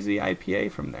hazy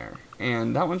IPA from there,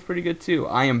 and that one's pretty good too.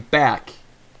 I am back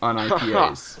on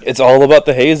IPAs. It's all about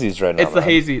the hazies right now. It's the man.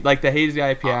 hazy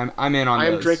IPA. I'm in on I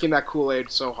am this. drinking that Kool-Aid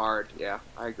so hard. Yeah,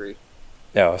 I agree.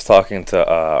 Yeah, I was talking to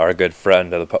our good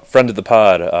friend of the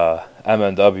pod,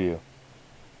 MNW,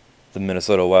 the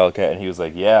Minnesota Wildcat, and he was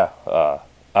like, "Yeah,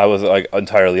 I was like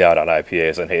entirely out on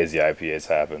IPAs, and hazy IPAs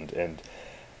happened." And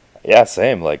yeah,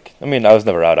 same. Like, I mean, I was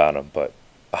never out on them, but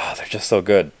they're just so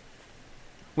good.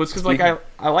 Well, it's because like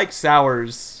I like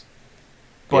sours,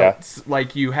 but Yeah.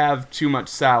 like you have too much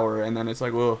sour, and then it's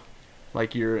like, well,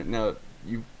 like you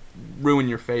ruin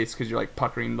your face because you're like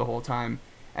puckering the whole time.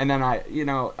 And then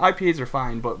IPAs are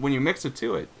fine, but when you mix it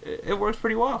to it works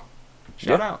pretty well.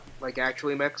 Shout out. Like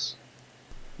actually mix.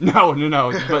 No,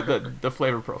 but the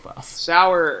flavor profiles.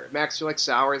 Sour, Max, you like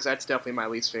sours? That's definitely my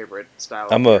least favorite style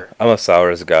of I'm beer. a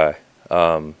sours guy. I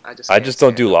can't just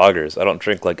don't stand do it. lagers. I don't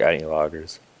drink like any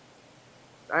lagers.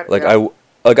 Like yeah.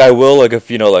 I will like if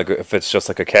if it's just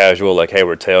like a casual like, hey,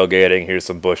 we're tailgating, here's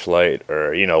some Busch Light,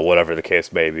 or whatever the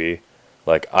case may be.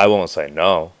 Like, I won't say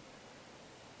no.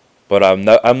 But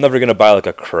I'm never gonna buy like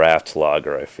a craft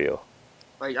lager. I feel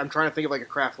Like, I'm trying to think of like a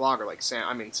craft lager. Like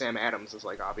Sam Adams is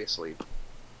like obviously.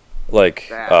 like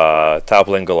That.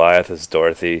 Toppling Goliath is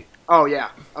Dorothy. Oh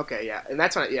yeah, okay, yeah, and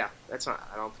that's not. Yeah, that's not.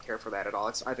 I don't care for that at all.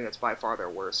 I think that's by far their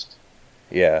worst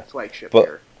Yeah, flagship But-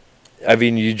 beer. I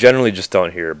mean, you generally just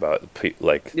don't hear about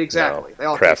Exactly. They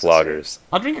all craft taste the same. lagers.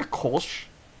 I'll drink a Kolsch.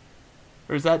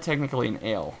 Or is that technically an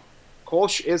ale?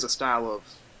 Kolsch is a style of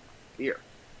beer.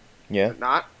 Yeah,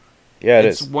 Not. yeah, it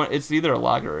it's is. It's either a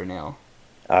lager or an ale.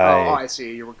 I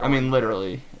see. You were. I mean,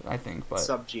 literally, I think, but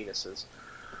subgenuses.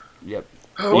 yep.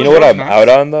 You know what I'm out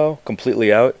on though?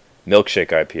 Completely out. Milkshake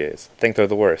IPAs. I think they're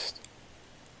the worst.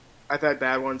 I've had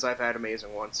bad ones. I've had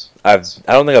amazing ones. I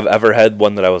don't think I've ever had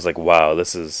one that I was like, wow,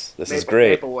 this is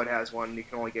great. Maplewood has one. You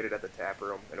can only get it at the tap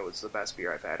room, and it was the best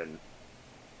beer I've had in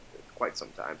quite some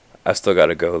time. I still got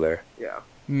to go there. Yeah.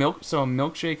 So a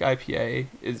milkshake IPA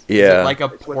is Yeah. it like a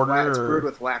It's porter? it's or- brewed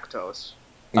with lactose.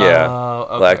 Yeah, Oh,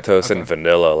 okay, lactose and okay.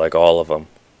 vanilla, like all of them.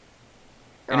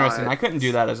 Interesting. I couldn't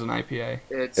do that as an IPA.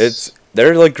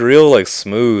 They're like real like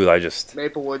smooth. I just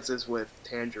Maplewoods is with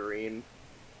tangerine.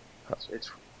 It's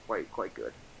quite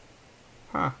good.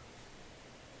 Huh.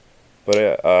 But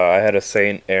yeah, I had a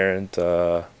Saint Errant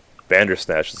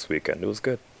Bandersnatch this weekend. It was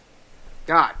good.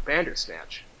 God,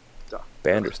 Bandersnatch.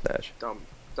 Bandersnatch.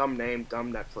 Dumb name,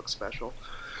 dumb Netflix special.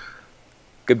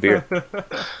 Good beer.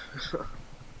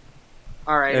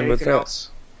 All right, And with anything that- else?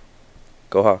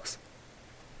 Go Hawks.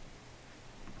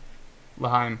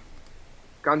 Laheim.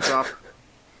 Guns up.